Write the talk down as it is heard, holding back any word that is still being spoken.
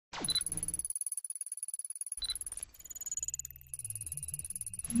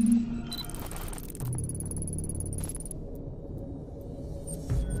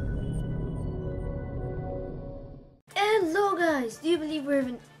guys, do you believe we're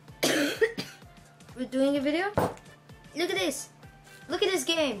even we're doing a video? Look at this. Look at this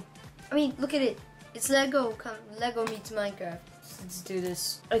game. I mean, look at it. It's Lego. Lego meets Minecraft. Let's do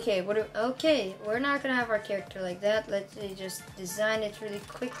this. Okay, okay, we're not gonna have our character like that. Let's just design it really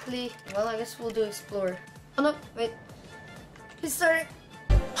quickly. Well, I guess we'll do explore. Oh no, wait. He's starting.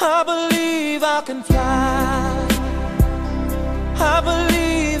 I believe I can fly. I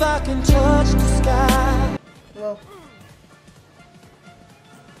believe I can touch the sky. Whoa.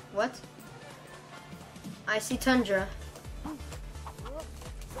 What? I see tundra.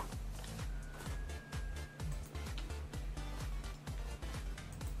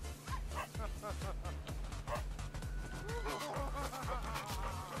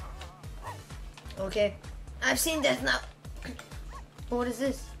 Okay, I've seen that now. What is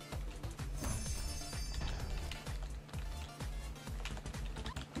this?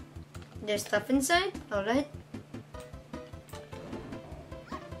 There's stuff inside? Alright.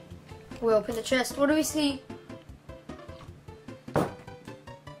 We open the chest. What do we see?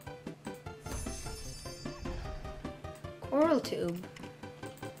 Coral tube.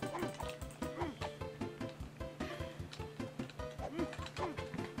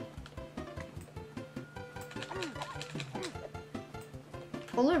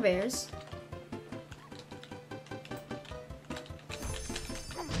 Polar bears.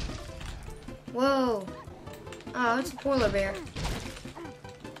 Whoa. Oh, it's a polar bear.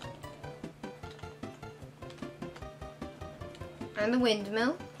 And the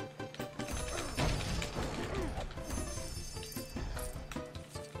windmill.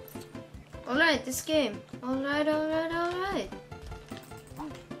 Alright, this game. Alright, alright, alright.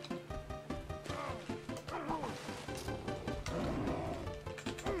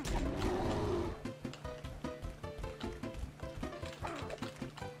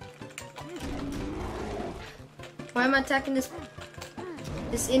 Why am I attacking this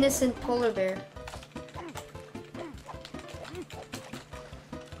innocent polar bear?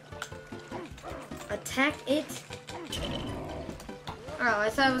 Attack it? Oh, I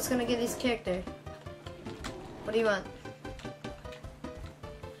thought I was gonna get his character. What do you want?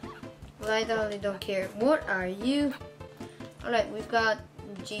 Well, I totally don't care. What are you? Alright, we've got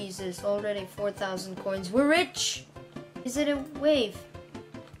Jesus, already 4,000 coins. We're rich! Is it a wave?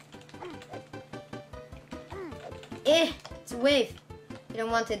 It's a wave. You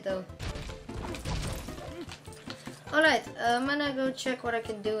don't want it though. Alright, I'm gonna go check what I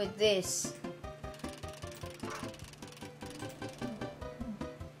can do with this.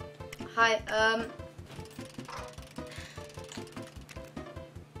 Hi,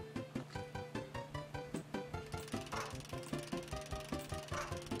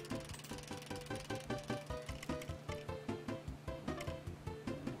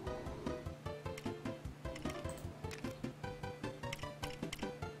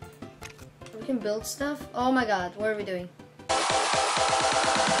 we can build stuff? Oh my god, what are we doing?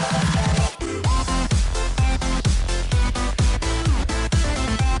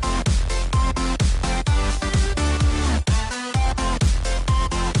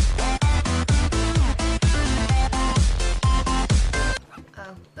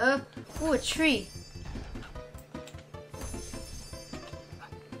 Ooh, a tree.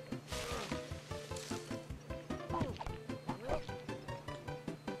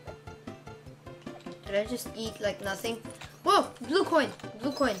 Did I just eat like nothing? Whoa, blue coin,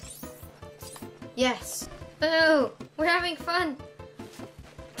 blue coin. Yes. Oh, we're having fun.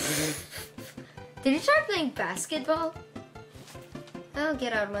 Did you try playing basketball? Oh,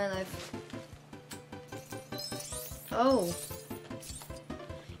 get out of my life. Oh.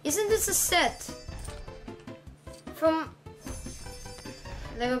 Isn't this a set from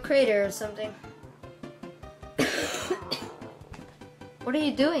Lego Creator or something? What are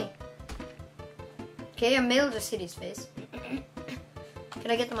you doing? Okay, a male just hit his face.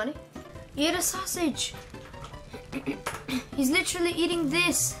 Can I get the money? He ate a sausage. He's literally eating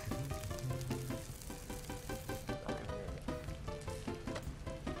this.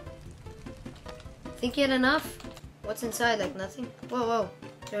 Think he had enough? What's inside? Like nothing? Whoa, whoa.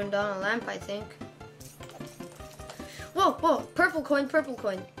 Turned on a lamp, I think. Whoa, whoa, purple coin, purple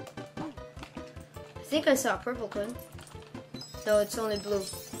coin. I think I saw a purple coin. No, it's only blue.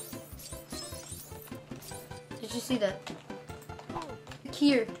 Did you see that?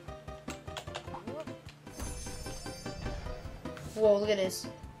 Here. Whoa, look at this.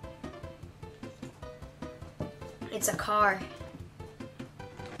 It's a car.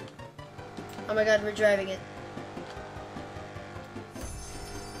 Oh my god, we're driving it.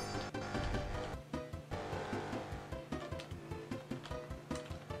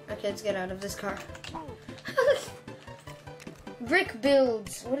 Okay, let's get out of this car. brick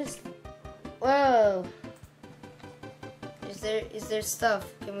builds. What is? Whoa. Is there stuff?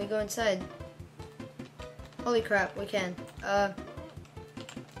 Can we go inside? Holy crap, we can.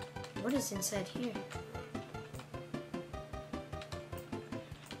 What is inside here?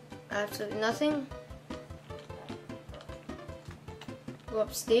 Absolutely nothing. Go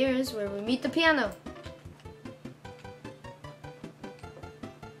upstairs where we meet the piano.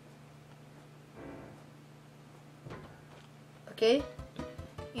 Okay.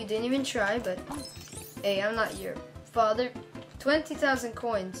 You didn't even try, but hey, I'm not your father. 20,000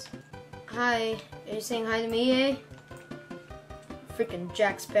 coins. Hi. Are you saying hi to me, eh? Freaking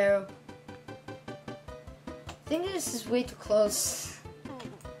Jack Sparrow. I think this is way too close.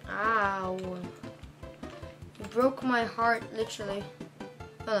 Ow. You broke my heart, literally.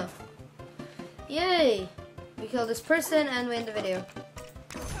 Oh no. Yay! We kill this person and win the video.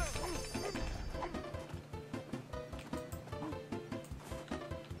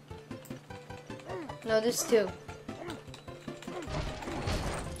 No, there's two.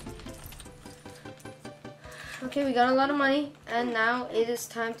 Okay, we got a lot of money, and now it is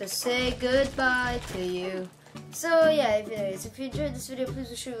time to say goodbye to you. So yeah, if you enjoyed this video, please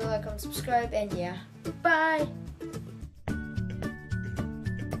be sure to like, comment, subscribe, and yeah, bye!